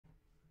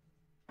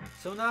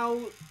So now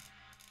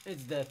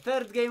it's the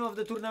third game of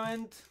the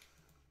tournament.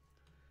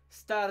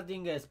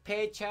 Starting as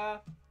Pecha.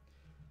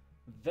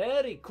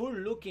 Very cool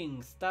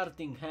looking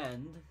starting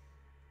hand.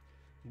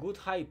 Good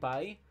high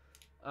pie.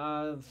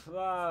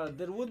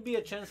 There would be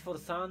a chance for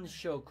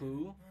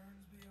Sanshoku.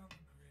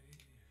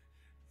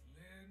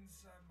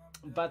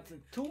 But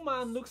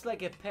 2-man looks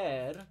like a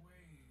pair.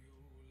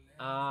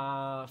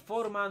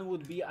 4-man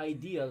would be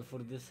ideal for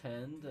this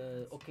hand.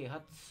 Okay,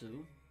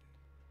 Hatsu.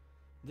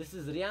 This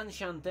is Ryan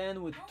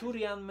Shanten with 2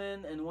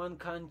 Ryanmen and 1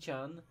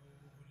 Kanchan,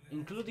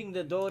 including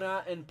the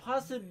Dora and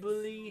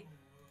possibly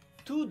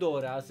 2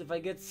 Doras. If I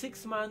get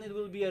 6-man, it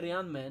will be a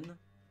Ryanman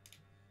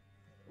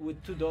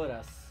with 2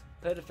 Doras.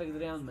 Perfect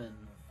Ryanman.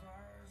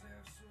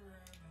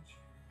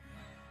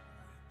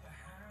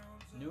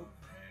 Nope.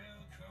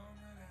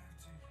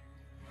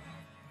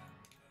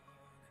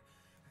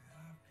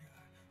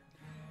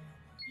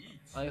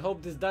 I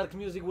hope this dark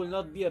music will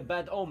not be a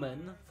bad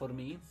omen for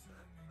me.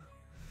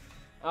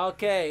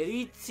 Okay,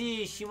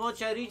 Richie,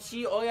 Shimocha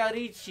Richie, Oya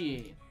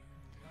Richie.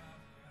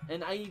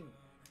 And I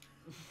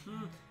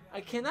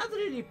cannot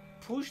really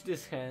push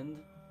this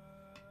hand.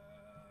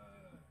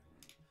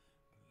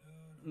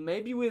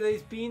 Maybe with a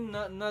spin,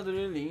 not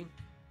really.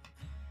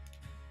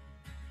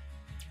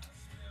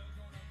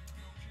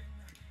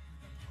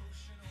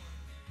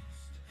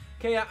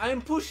 Okay,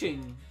 I'm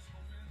pushing.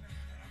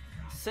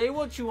 Say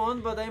what you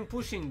want, but I'm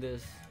pushing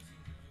this.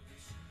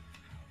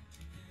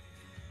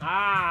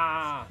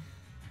 Ah!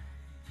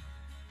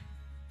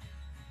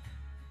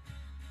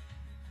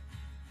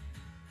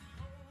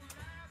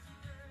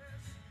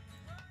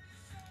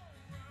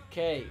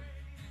 Okay.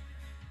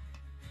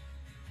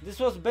 This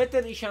was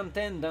better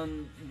Ishanten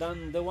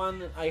than the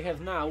one I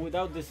have now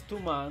without this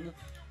 2-man.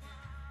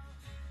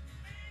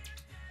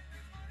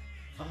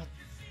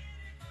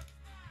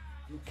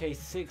 Okay,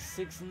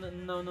 6.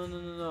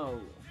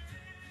 No.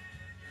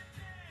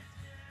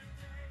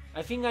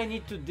 I think I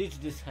need to ditch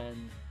this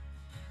hand.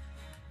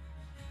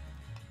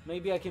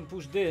 Maybe I can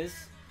push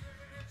this,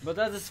 but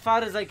that's as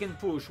far as I can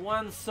push.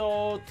 1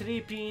 saw,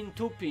 3 pin,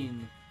 2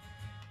 pin.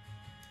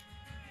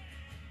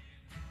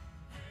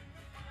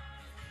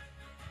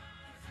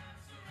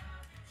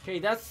 Okay,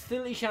 that's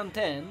still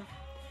Ishanten.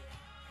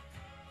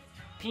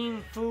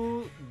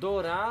 Pinfu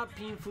Dora,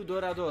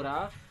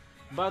 Dora.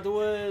 But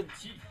with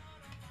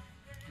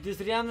this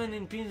Ryanman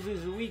in Pinzu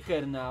is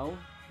weaker now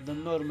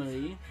than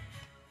normally.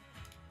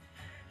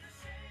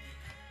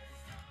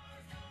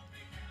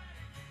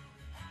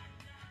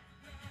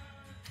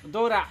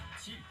 Dora.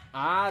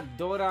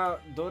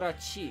 Dora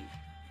Chi.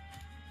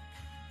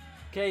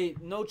 Okay,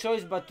 no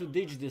choice but to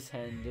ditch this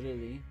hand,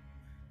 really.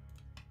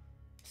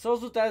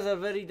 Sozutas are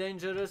very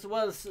dangerous.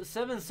 Well,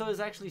 7 So is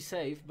actually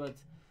safe, but...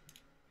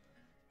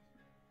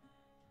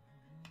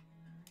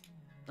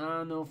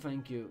 no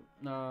thank you.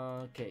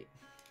 Okay.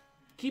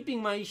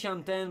 Keeping my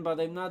Ishanten, but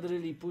I'm not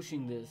really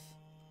pushing this.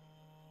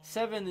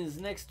 7 is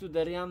next to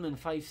the Ryanman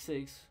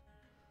 5-6,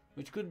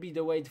 which could be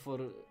the weight for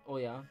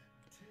Oya.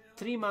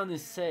 3-man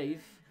is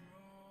safe.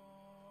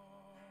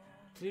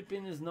 3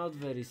 pin is not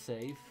very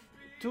safe.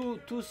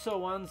 2 So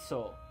 1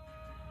 So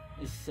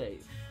is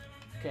safe.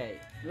 Okay,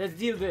 let's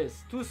deal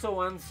this. 2 So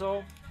 1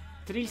 So,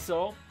 3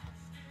 So.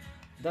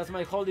 That's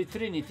my holy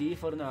trinity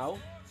for now.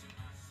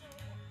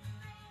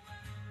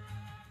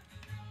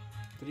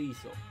 3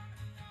 So.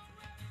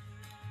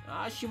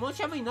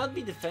 Shimocha may not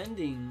be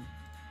defending.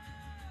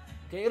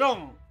 Okay,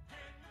 wrong.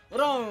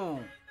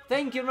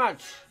 Thank you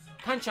much.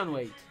 Kanchan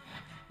wait.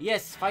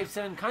 Yes,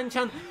 5-7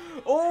 Kanchan.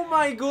 Oh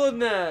my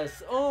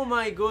goodness.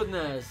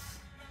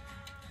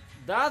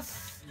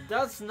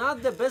 That's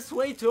not the best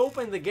way to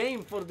open the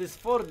game for this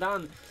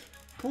 4-dan,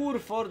 poor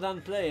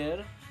 4-dan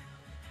player.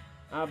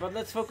 But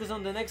let's focus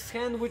on the next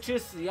hand, which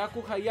is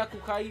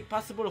Yakuhai,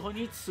 possible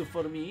Honitsu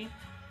for me.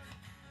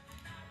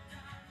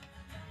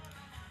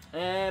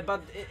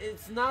 But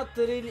it's not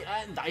really...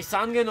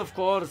 Daisangen, of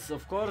course.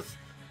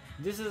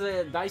 This is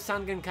a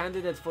Daisangen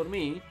candidate for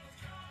me.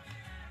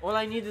 All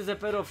I need is a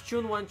pair of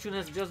Chun. 1 Chun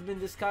has just been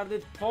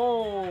discarded.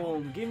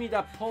 Pawn! Give me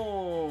that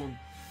pawn!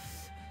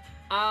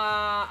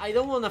 I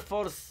don't want to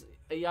force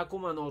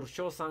Yakuman or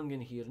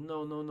Shosangen here.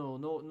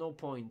 No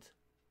point.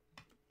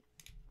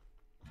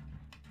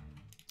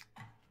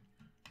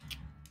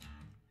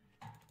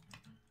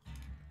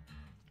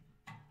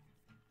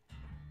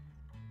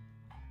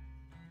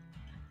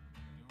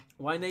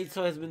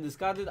 Waineitsu has been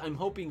discarded. I'm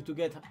hoping to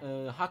get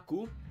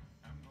Haku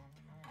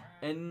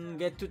and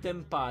get to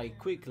Tenpai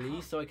quickly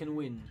so I can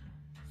win.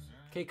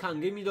 Okay, Kan,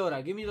 give me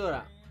Dora.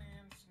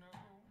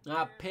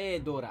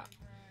 Pedora.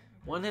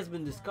 1 has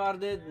been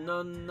discarded.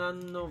 None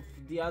of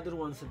the other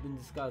ones have been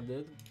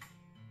discarded.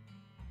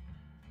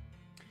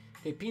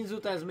 Okay,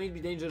 Pinzuta has made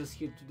me dangerous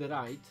here to the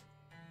right.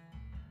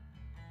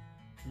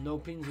 No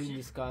Pinzu in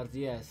this card.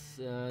 Yes,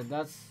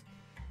 that's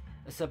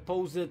a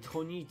supposed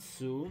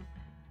Honitsu.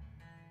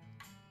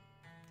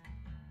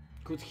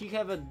 Could he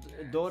have a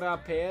Dora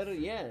pair?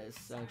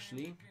 Yes,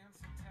 actually.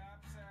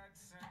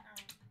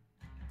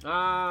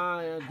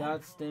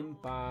 That's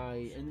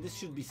Tenpai. And this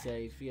should be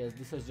safe. Yes,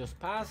 this has just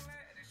passed.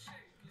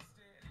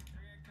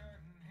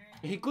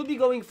 He could be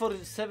going for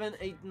 7,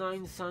 8,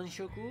 9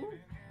 Sanshoku.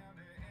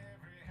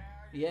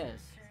 Yes.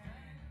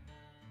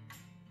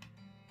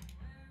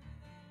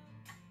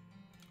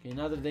 Okay,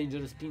 another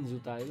dangerous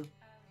Pinzu tile.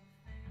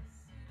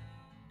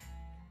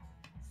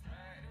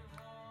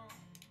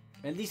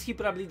 At least he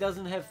probably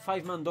doesn't have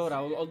 5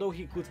 Mandora, although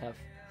he could have.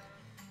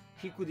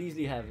 He could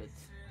easily have it.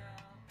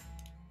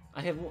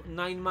 I have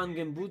 9 man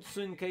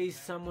Genbutsu in case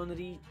someone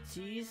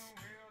reaches.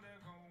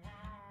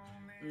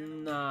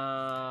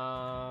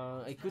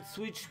 Nah, I could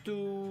switch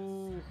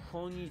to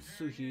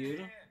Honitsu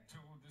here,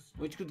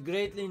 which could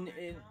greatly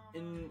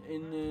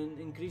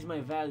increase my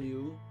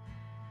value.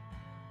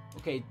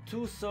 Okay,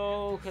 2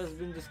 So has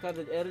been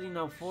discarded early,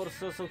 now 4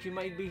 So he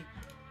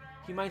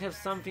might have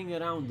something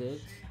around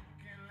it.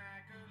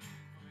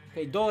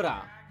 Okay,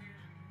 Dora.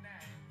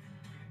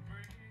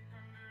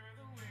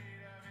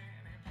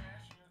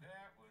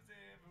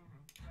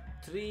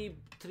 Three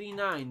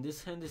 9.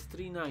 This hand is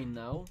 3-9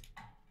 now.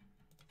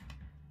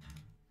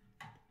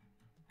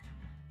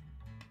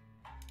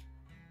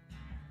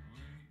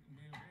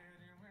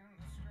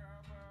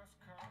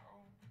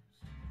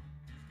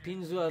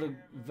 Pinzu are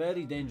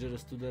very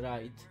dangerous to the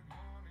right,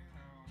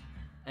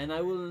 and I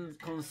will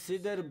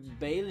consider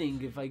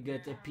bailing if I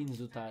get a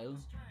Pinzu tile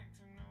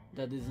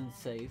that isn't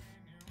safe.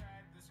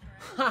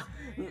 Ha!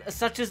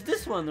 Such as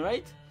this one,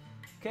 right?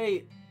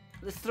 Okay,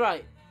 let's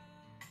try.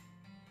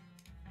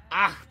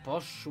 Ah,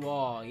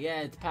 poszło.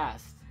 Yeah, it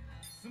passed.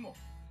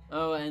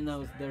 Oh, and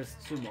now there's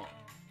Sumo.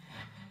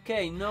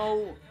 Okay,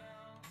 no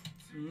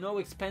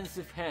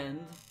expensive hand,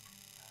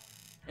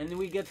 and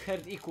we get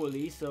hurt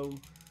equally, so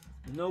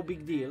no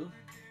big deal.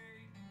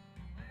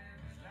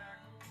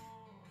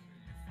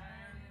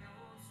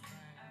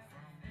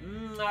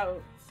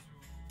 Now,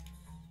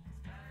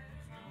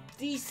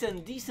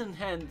 decent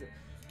hand.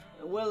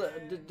 Well,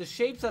 the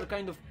shapes are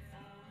kind of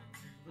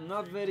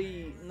not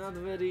very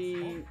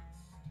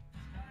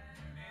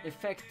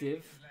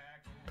effective.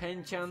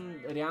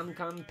 Penchan,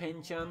 Ryankan,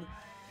 Penchan.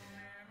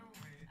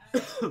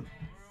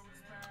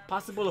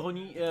 Possible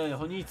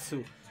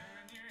Honitsu.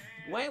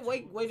 Why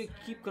do you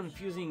keep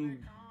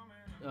confusing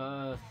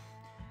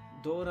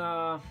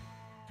Dora?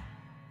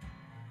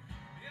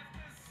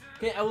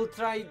 Okay, I will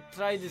try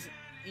this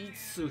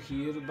Itsu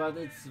here, but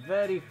it's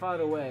very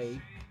far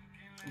away.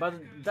 But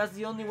that's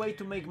the only way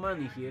to make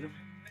money here.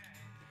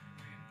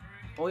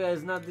 Oya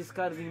is not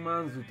discarding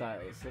Manzu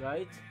tiles,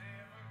 right?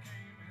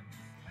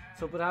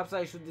 So perhaps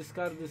I should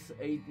discard this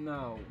 8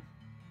 now.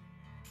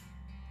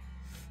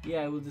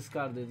 Yeah, I will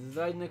discard it. It's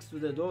right next to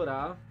the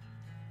Dora.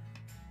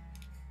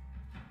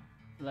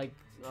 Like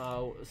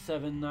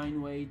 7,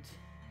 9 weight.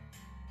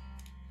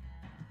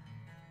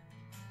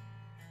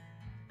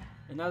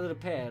 Another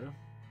pair.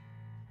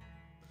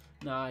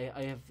 Nah,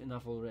 I have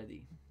enough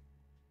already.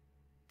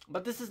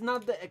 But this is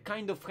not the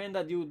kind of hand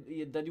that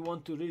you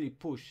want to really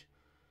push.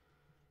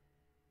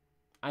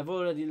 I've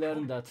already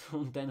learned that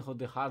on Tenho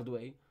the hard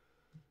way.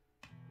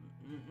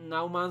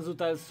 Now Manzu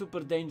tile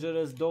super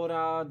dangerous.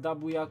 Dora,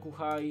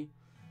 Dabuyakuhai.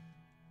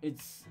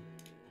 It's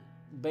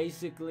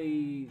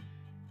basically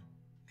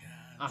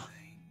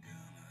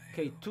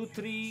okay,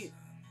 2-3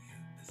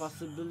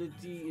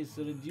 possibility is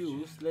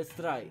reduced. Let's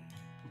try.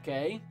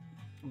 Okay,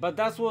 but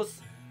that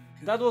was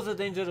a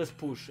dangerous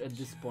push at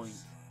this point.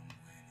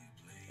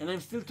 And I'm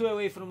still 2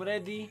 away from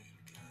ready.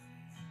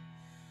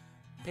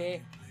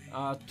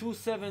 2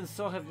 7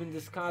 So have been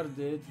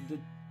discarded. The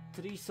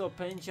 3 So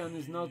Penchan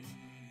is not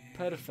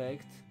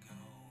perfect.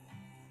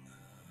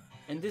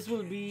 And this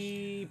will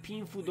be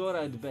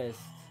Pinfudora at best.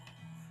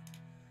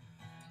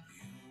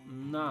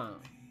 Nah.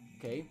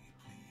 Okay.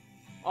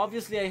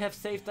 Obviously I have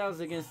safe tiles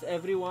against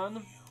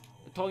everyone.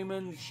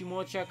 Toyman,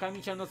 Shimocha,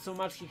 Kamicha not so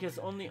much. He has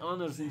only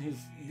honors in his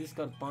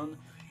discard pun.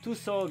 2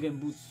 So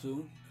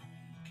Genbutsu.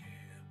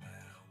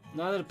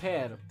 Another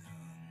pair.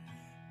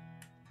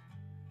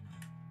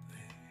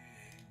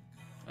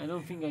 I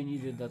don't think I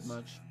needed that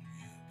much.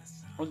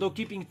 Although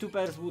keeping 2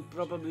 pairs would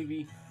probably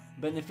be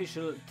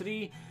beneficial.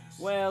 3,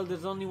 well,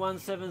 there's only 1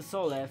 7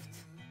 So left.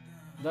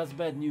 That's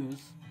bad news.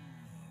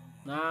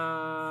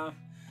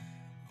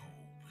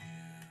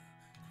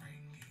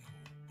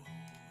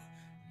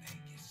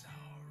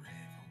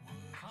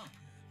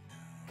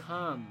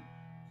 Khan.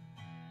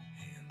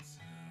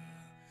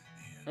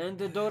 And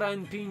the Dora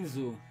and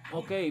Pinzu.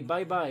 Okay,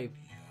 bye bye.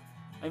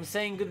 I'm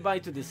saying goodbye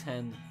to this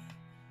hand.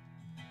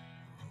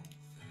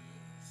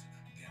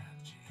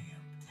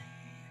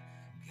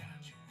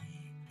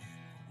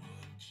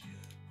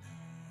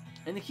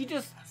 And he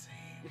just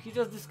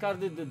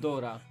discarded the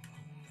Dora.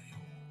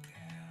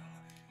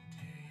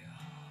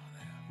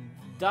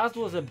 That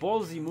was a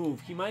ballsy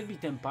move. He might be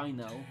Tenpai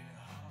now.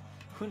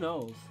 Who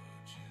knows?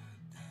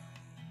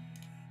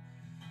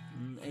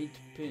 8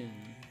 pin.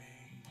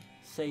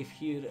 Safe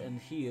here and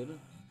here.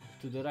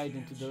 To the right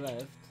and to the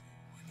left.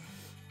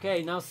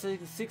 Okay, now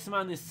 6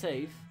 man is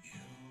safe.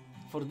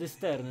 For this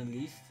turn at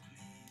least.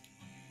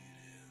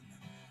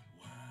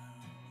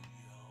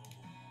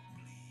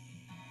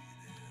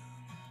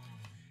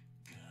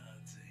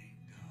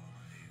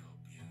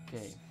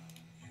 Okay.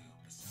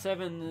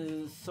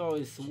 7 so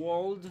is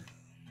walled.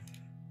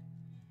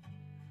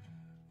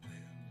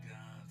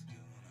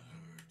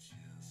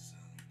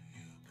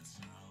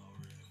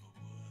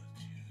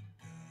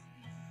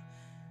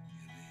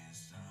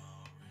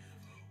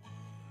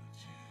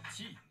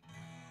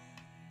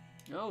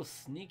 Oh,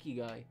 sneaky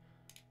guy.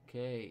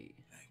 Okay.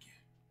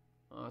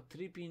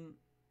 Tripping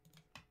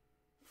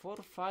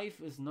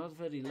 4-5 is not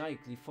very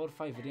likely.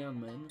 4-5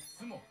 Ryanman.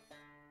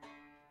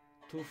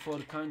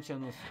 2-4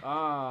 Kanchanus.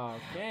 Ah,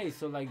 okay,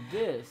 so like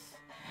this.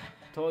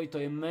 Toy,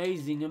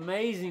 amazing,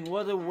 amazing.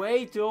 What a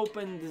way to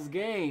open this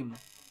game.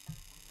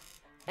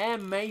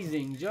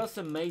 Amazing, just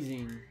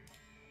amazing.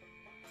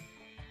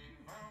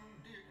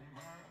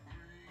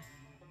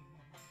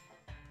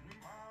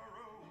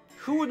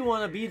 Who would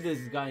want to be this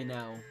guy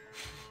now?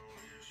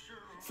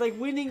 It's like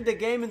winning the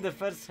game in the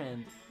first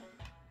hand.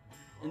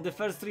 In the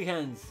first 3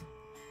 hands.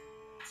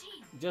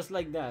 Just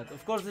like that.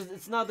 Of course,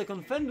 it's not a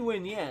confirmed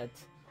win yet.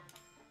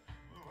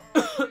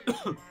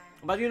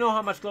 But you know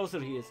how much closer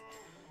he is.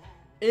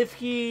 If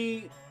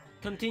he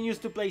continues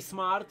to play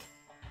smart,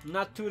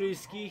 not too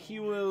risky, he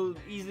will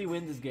easily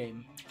win this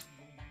game.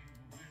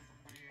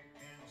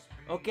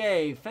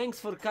 Okay, thanks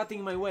for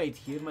cutting my weight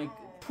here. My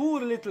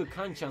poor little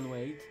Kanchan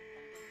weight.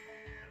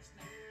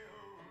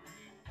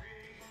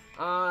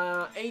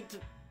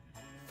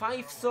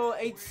 5 so,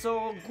 8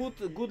 so,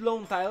 good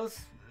lone tiles.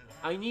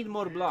 I need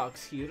more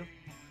blocks here.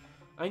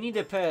 I need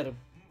a pair,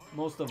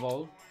 most of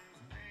all.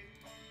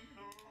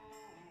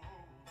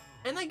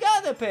 And I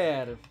got a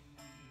pair!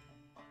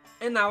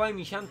 And now I'm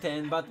Ishan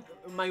 10, but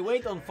my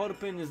weight on 4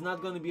 pin is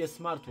not gonna be a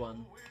smart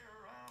one.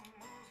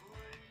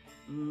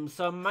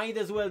 So I might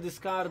as well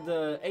discard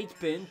 8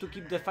 pin to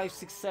keep the 5,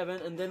 6,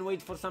 7 and then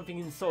wait for something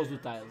in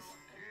Sozu tiles.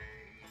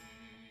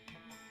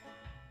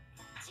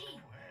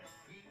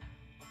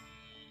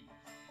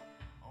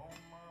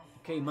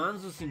 Okay,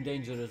 Manzu seem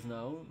dangerous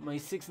now. My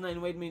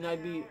 6-9 weight may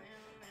not be...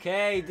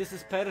 Okay, this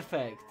is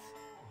perfect.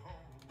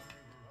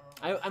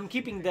 I'm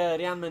keeping the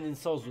Ryanman in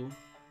Sozu.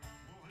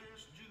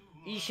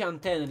 Ishan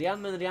 10,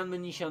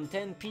 Ryanman, Ishan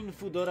 10,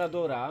 Pinfu Dora,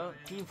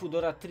 Pinfu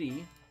Dora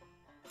 3.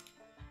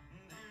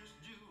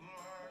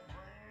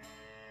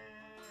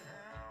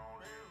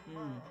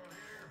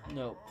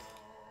 Nope.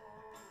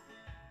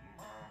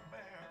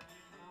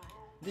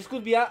 This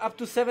could be up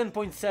to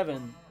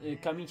 7.7,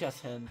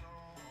 Kamicha's hand.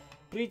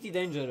 Pretty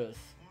dangerous.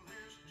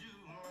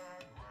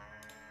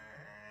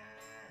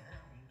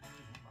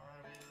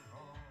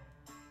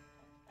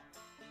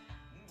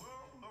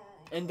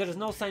 And there's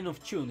no sign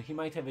of tune. He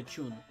might have a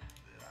tune.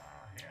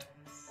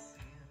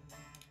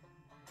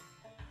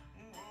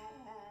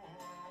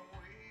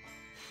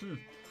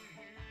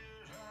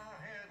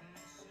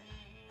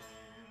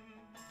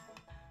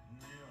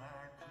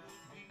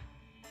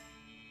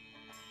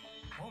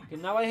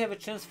 Okay, now I have a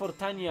chance for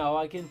Tanyao.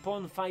 I can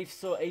pawn 5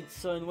 so, 8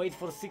 so and wait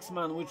for 6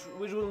 man, which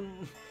will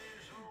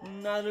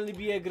not really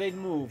be a great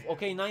move.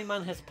 Okay, 9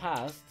 man has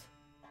passed.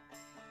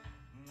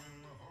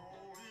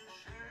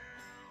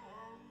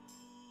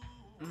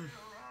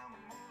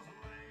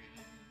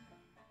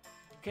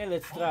 Okay,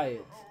 let's try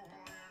it.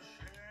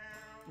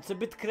 It's a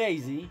bit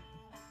crazy.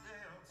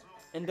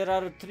 And there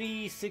are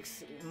 3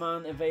 6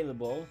 man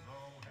available.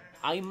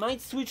 I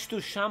might switch to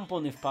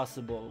Shampon if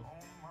possible.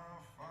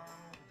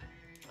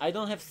 I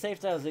don't have safe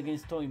tiles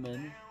against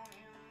Toyman.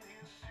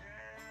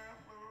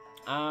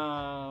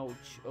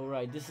 Ouch.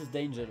 Alright, this is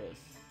dangerous.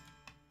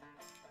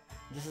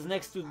 This is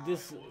next to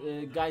this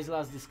guy's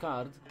last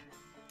discard.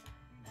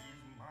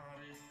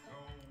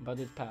 But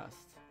it passed.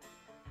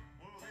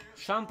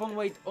 Shampon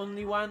weight,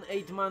 only 1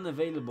 8 man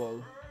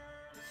available.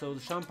 So the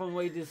Shampon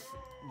weight is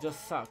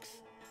just sucks.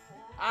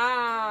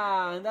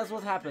 And that's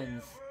what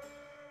happens.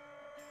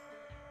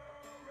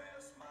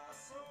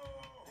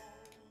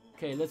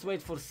 Okay, let's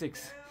wait for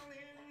 6.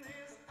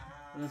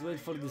 Let's wait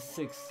for this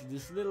 6.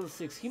 This little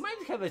 6. He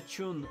might have a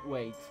tune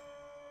weight.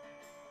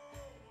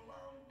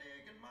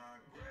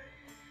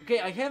 Okay,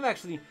 I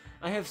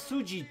have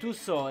Suji 2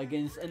 so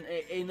against an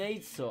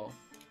 8 so.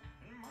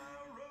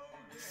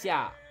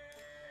 Xia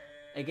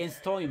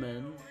against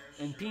Toyman.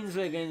 And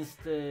Pinzu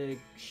against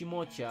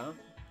Shimocha,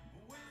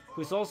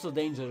 who is also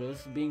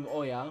dangerous, being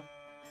Oya.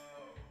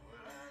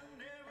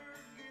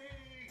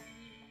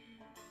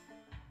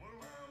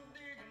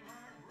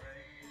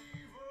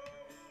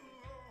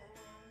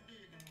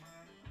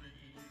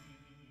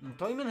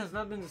 Toyman has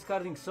not been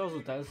discarding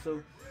Sozu tiles,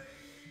 so...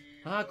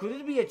 could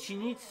it be a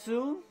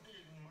Chinitsu?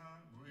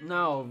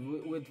 No,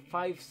 with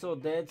 5 so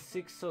dead,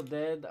 6 so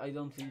dead, I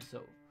don't think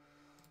so.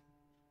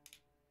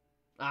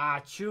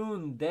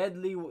 Chun,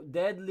 deadly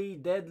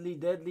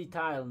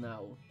tile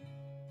now.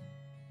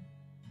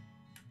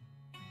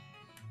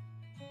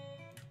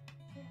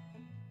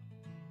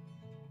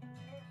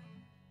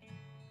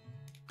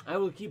 I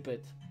will keep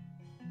it.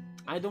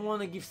 I don't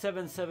want to give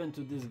 7-7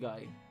 to this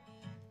guy.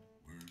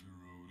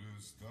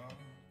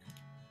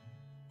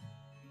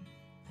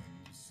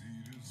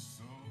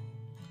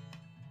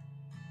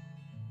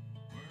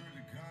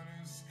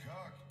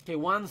 Okay,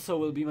 1 so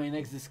will be my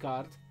next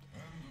discard.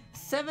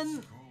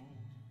 7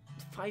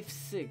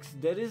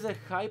 5-6. There is a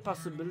high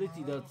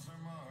possibility that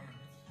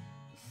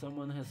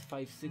someone has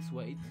 5-6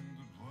 weight.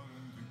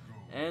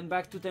 And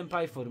back to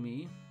Tenpai for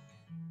me.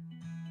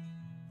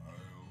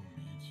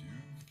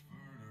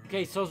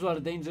 Okay, Sozu are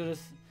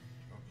dangerous.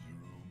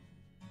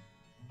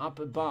 Up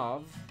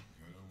above.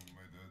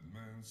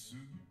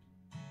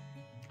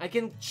 I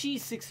can chi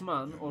 6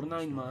 man or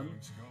 9 man.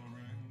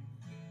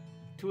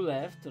 2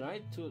 left,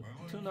 right? Two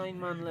 9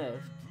 man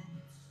left.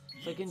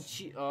 So I can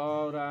chi.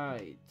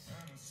 Alright.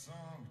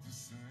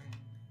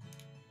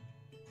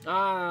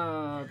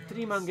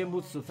 3 man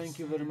Genbutsu, thank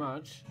you very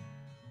much.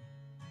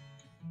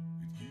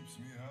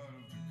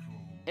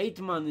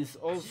 8 man is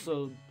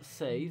also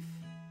safe.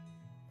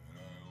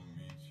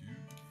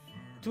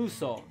 2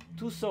 so,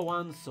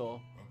 1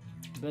 so.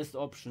 Best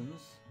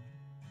options.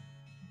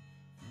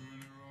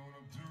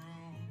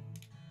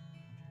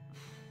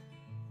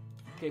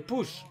 Okay,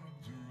 push.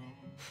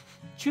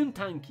 Chun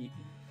Tanki.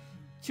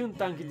 Chun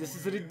Tanki, this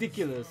is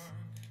ridiculous.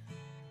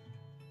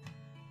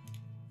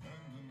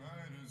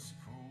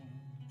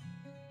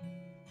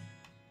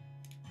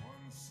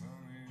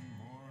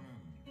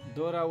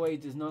 Dora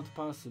weight is not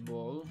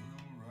possible.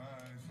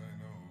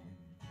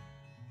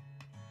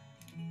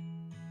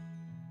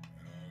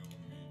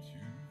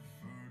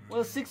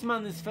 Well, 6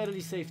 man is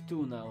fairly safe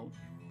too now.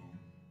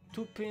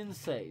 2 pin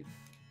safe.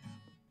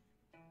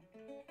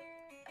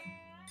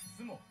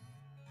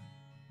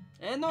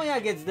 And Oya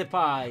gets the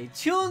pie.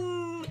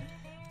 Chun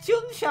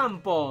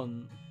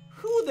Shampon.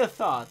 Who would have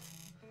thought?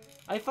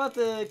 I thought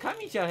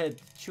Kamicha had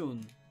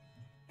Chun.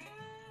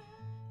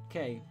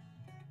 Okay.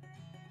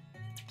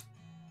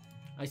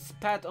 I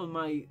spat on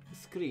my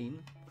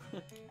screen.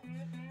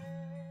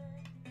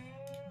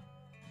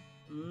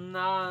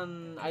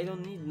 None. I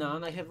don't need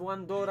none. I have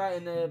 1 Dora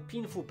and a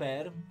Pinfu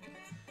pair.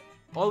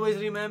 Always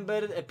remember,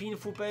 a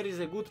Pinfu pair is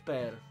a good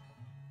pair.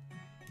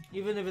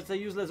 Even if it's a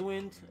useless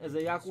wind as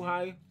a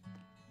Yakuhai.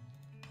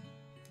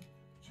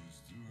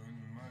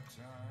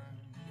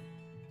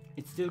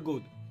 It's still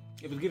good.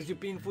 If it gives you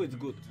Pinfu, it's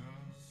good.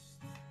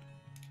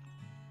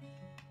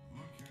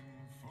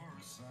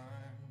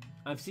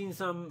 I've seen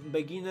some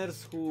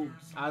beginners who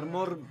are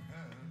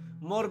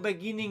more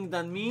beginning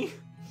than me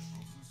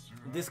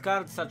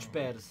discard such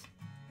pairs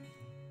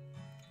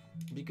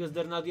because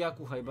they're not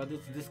Yakuhai, but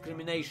it's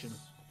discrimination.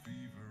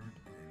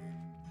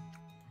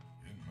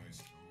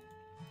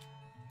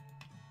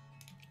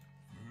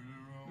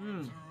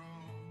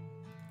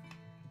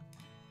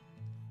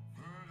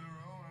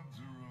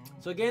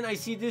 So again, I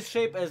see this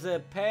shape as a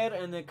pair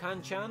and a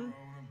kanchan,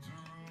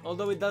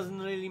 although it doesn't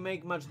really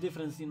make much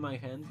difference in my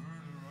hand.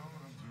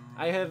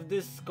 I have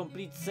this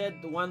complete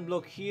set, 1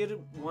 block here,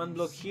 1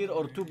 block here,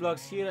 or 2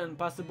 blocks here, and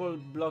possible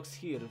blocks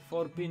here.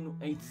 4 pin,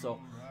 8 so.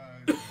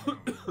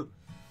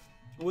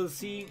 We'll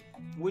see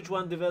which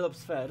one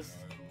develops first.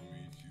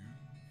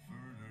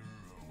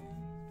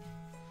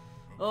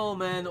 Oh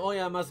man,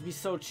 Oya must be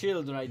so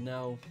chilled right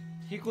now.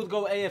 He could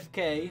go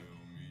AFK.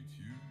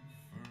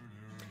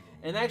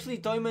 And actually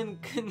Toyman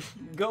can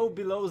go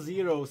below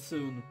 0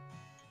 soon.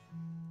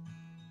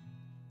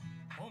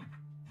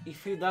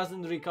 If he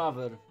doesn't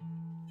recover.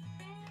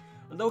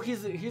 Although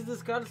his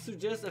discard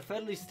suggests a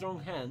fairly strong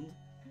hand,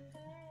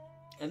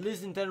 at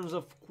least in terms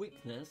of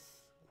quickness.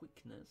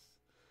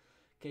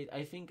 Okay,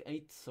 I think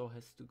 8 so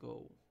has to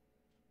go.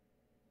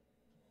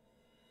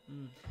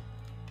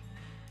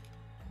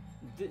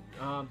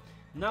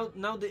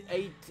 Now the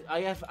 8,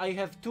 I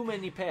have too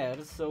many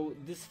pairs, so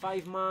this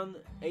 5 man,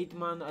 8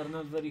 man are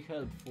not very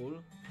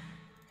helpful.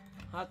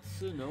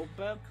 Hatsu,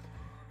 nope.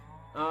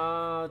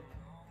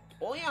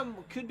 Oya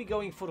could be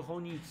going for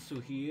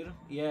Honitsu here.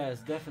 Yes,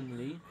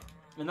 definitely.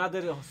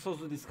 Another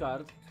Sozu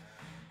discard.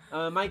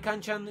 My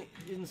Kanchan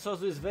in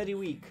Sozu is very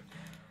weak.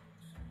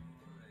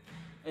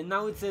 And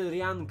now it's a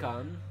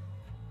Ryankan.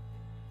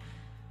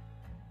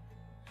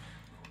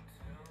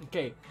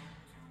 Okay.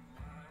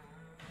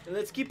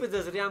 Let's keep it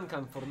as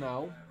Ryankan for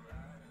now.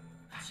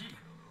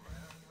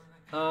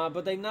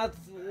 But I'm not...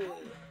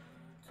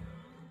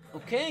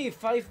 Okay,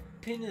 5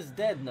 pin is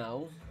dead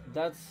now.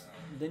 That's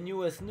the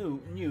newest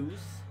news.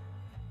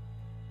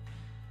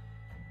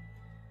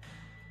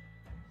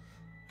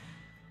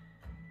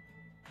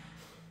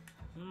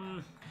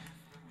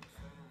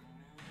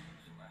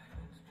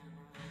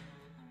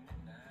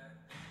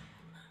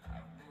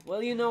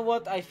 Well, you know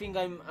what? I think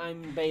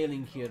I'm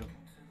bailing here.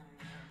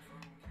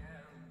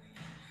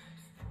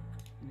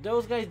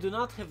 Those guys do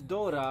not have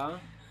Dora,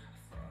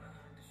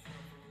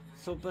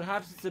 so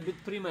perhaps it's a bit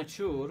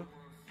premature.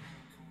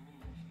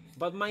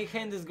 But my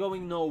hand is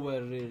going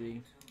nowhere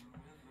really.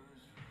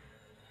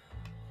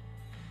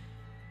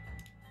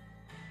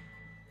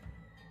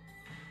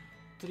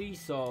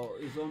 Triso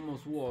is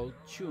almost walled.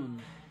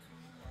 Chun.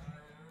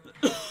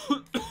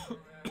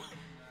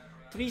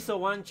 Triso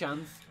 1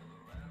 chance.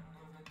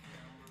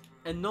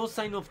 And no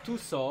sign of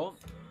Tuso,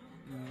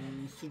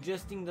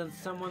 suggesting that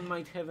someone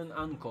might have an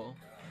Anko.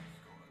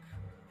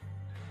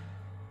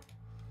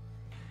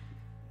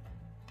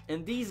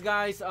 And these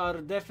guys are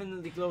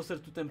definitely closer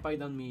to Tenpai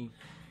than me.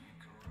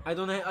 I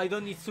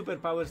don't need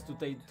superpowers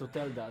to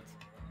tell that.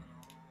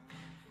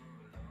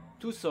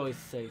 Tuso is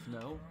safe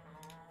now.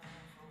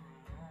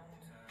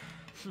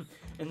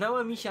 And now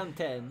I'm Ishan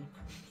 10.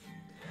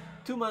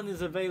 2 man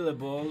is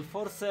available,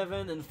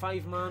 4-7 and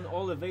 5 man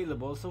all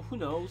available, so who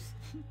knows?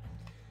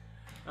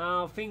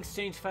 Things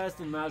change fast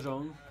in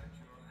Mahjong.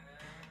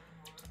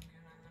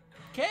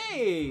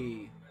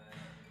 Okay.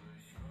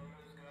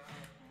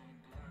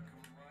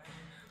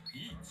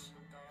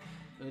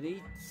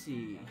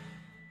 Ritzy.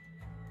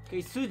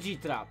 Okay,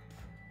 Suji Trap.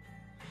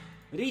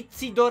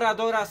 Ritzy Dora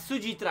Dora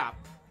Suji Trap.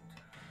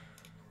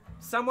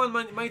 Someone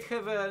might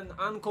have an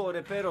encore,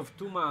 a pair of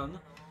 2 man.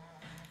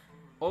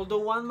 Although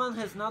 1 man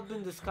has not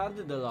been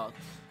discarded a lot.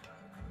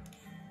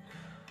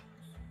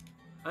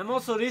 I'm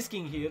also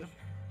risking here.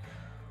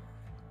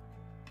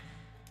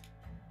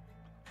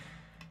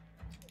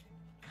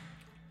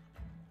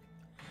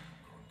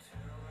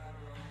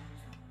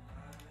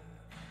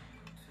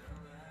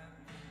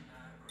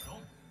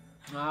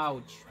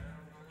 Ouch.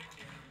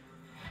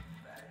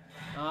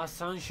 Ah,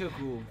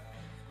 Sanshoku.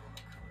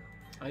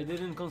 I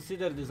didn't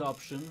consider this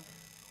option.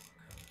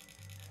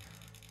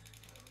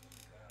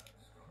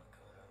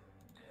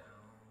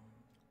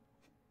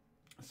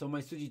 So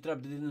my Suji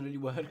Trap didn't really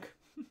work.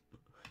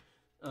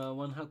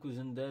 1 Haku is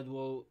in dead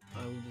wall.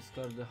 I will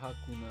discard the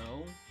Haku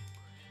now.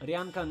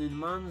 Ryankan in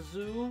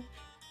Manzu.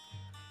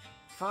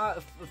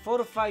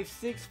 4, 5,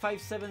 6,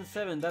 5, 7,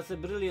 7. That's a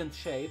brilliant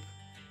shape.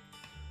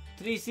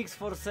 3, 6,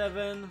 4,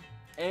 7,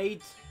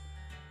 8.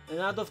 A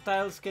lot of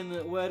tiles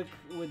can work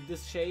with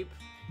this shape.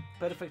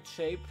 Perfect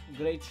shape,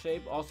 great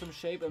shape, awesome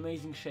shape,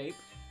 amazing shape.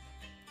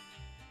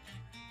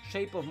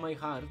 Shape of my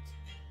heart.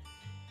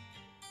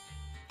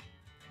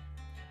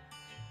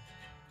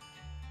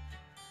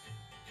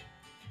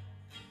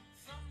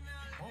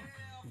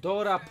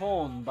 Dora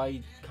Pawn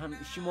by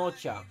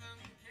Shimocha.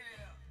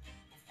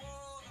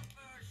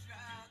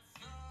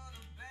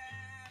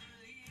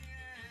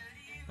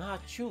 Ah,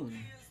 Chun.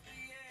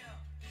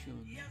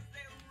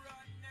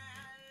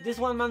 This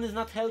 1 man is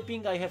not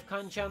helping. I have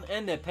Kanchan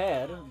and a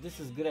pair. This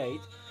is great.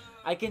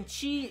 I can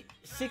chi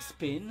 6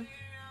 pin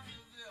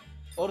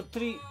or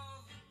 3.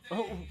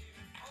 Oh,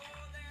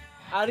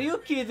 are you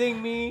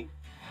kidding me?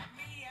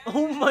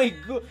 Oh my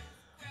god!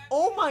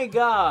 Oh my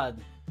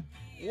god!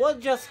 What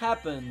just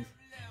happened?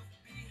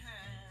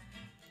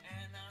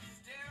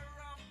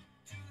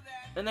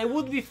 And I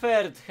would be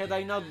fair had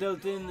I not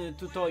dealt in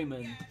to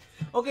Toyman.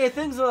 Okay,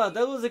 thanks a lot.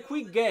 That was a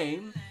quick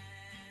game.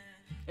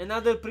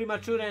 Another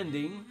premature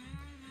ending.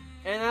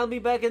 And I'll be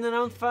back in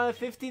around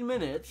 15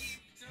 minutes.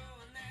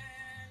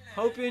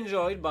 Hope you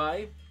enjoyed.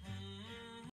 Bye.